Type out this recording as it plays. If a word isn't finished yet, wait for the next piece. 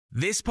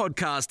This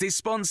podcast is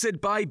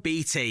sponsored by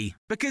BT,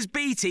 because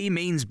BT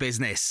means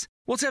business.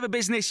 Whatever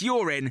business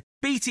you're in,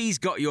 BT's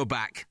got your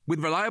back, with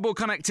reliable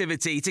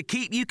connectivity to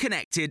keep you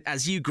connected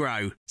as you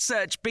grow.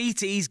 Search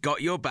BT's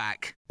got your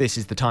back. This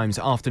is the Times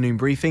afternoon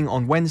briefing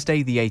on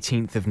Wednesday the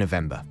 18th of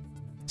November.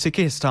 Sir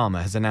Keir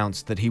Starmer has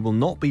announced that he will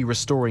not be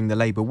restoring the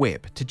Labour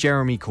whip to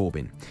Jeremy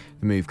Corbyn.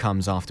 The move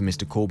comes after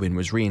Mr Corbyn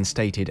was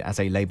reinstated as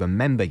a Labour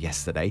member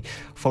yesterday,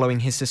 following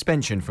his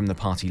suspension from the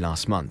party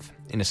last month.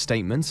 In a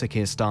statement, Sir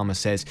Keir Starmer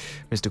says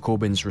Mr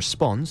Corbyn's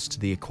response to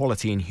the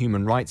Equality and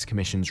Human Rights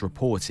Commission's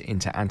report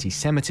into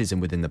anti-Semitism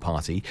within the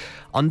party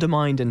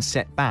undermined and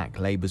set back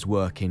Labour's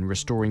work in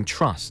restoring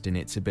trust in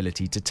its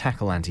ability to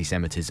tackle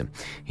anti-Semitism.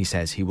 He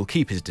says he will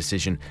keep his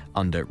decision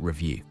under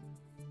review.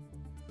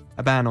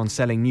 A ban on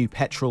selling new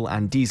petrol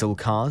and diesel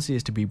cars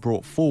is to be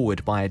brought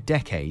forward by a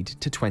decade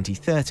to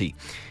 2030.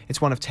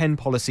 It's one of 10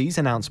 policies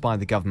announced by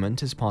the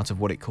government as part of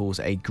what it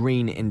calls a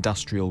green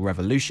industrial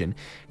revolution,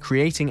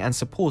 creating and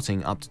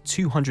supporting up to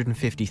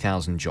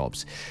 250,000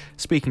 jobs.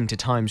 Speaking to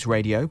Times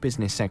Radio,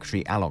 Business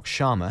Secretary Alok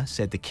Sharma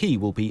said the key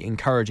will be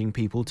encouraging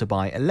people to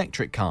buy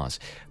electric cars,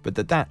 but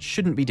that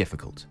shouldn't be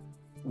difficult.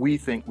 We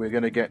think we're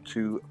going to get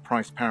to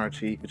price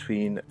parity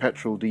between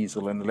petrol,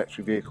 diesel and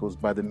electric vehicles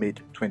by the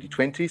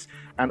mid-2020s,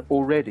 and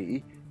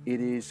already it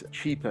is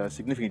cheaper,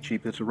 significantly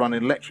cheaper, to run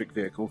an electric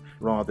vehicle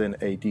rather than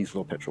a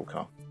diesel or petrol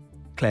car.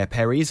 Claire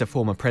Perry is a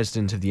former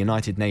president of the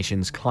United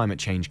Nations Climate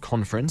Change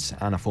Conference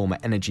and a former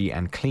Energy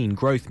and Clean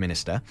Growth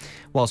Minister.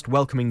 Whilst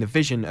welcoming the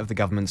vision of the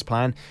government's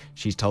plan,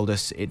 she's told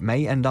us it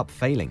may end up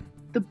failing.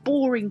 The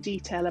boring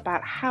detail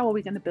about how are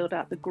we going to build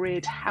out the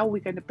grid, how are we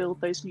going to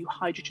build those new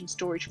hydrogen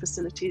storage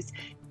facilities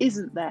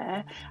isn't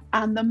there.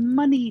 And the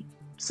money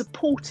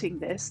supporting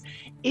this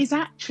is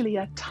actually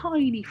a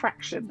tiny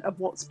fraction of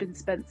what's been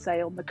spent,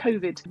 say, on the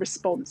COVID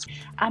response.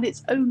 And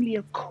it's only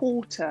a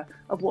quarter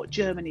of what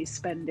Germany is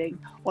spending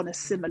on a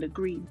similar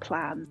green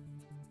plan.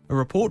 A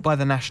report by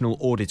the National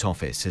Audit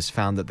Office has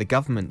found that the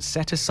government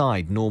set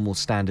aside normal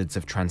standards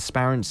of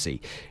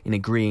transparency in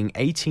agreeing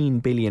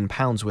 £18 billion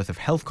worth of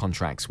health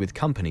contracts with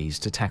companies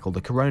to tackle the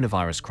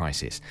coronavirus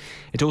crisis.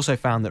 It also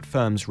found that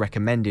firms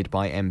recommended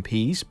by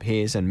MPs,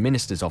 peers and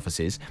ministers'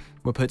 offices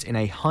were put in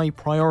a high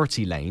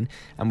priority lane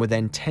and were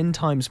then 10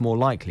 times more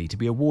likely to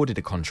be awarded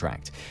a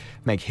contract.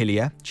 Meg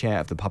Hillier, chair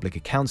of the Public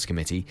Accounts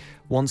Committee,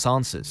 wants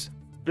answers.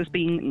 There's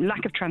been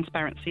lack of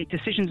transparency,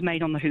 decisions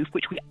made on the hoof,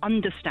 which we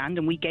understand,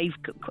 and we gave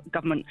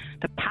government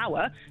the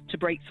power to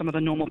break some of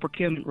the normal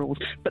procurement rules.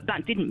 But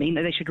that didn't mean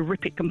that they should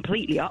rip it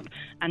completely up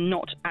and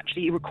not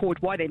actually record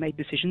why they made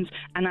decisions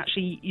and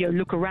actually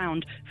look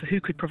around for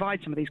who could provide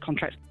some of these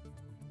contracts.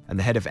 And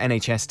the head of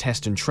NHS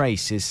Test and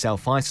Trace is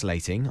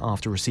self-isolating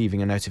after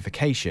receiving a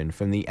notification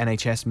from the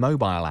NHS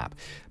mobile app.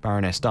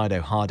 Baroness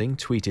Dido Harding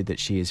tweeted that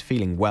she is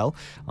feeling well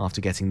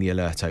after getting the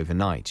alert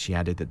overnight. She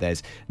added that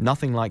there's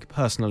nothing like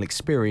personal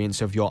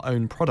experience of your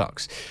own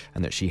products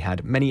and that she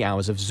had many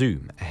hours of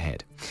Zoom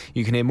ahead.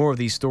 You can hear more of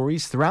these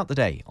stories throughout the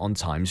day on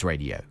Times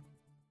Radio.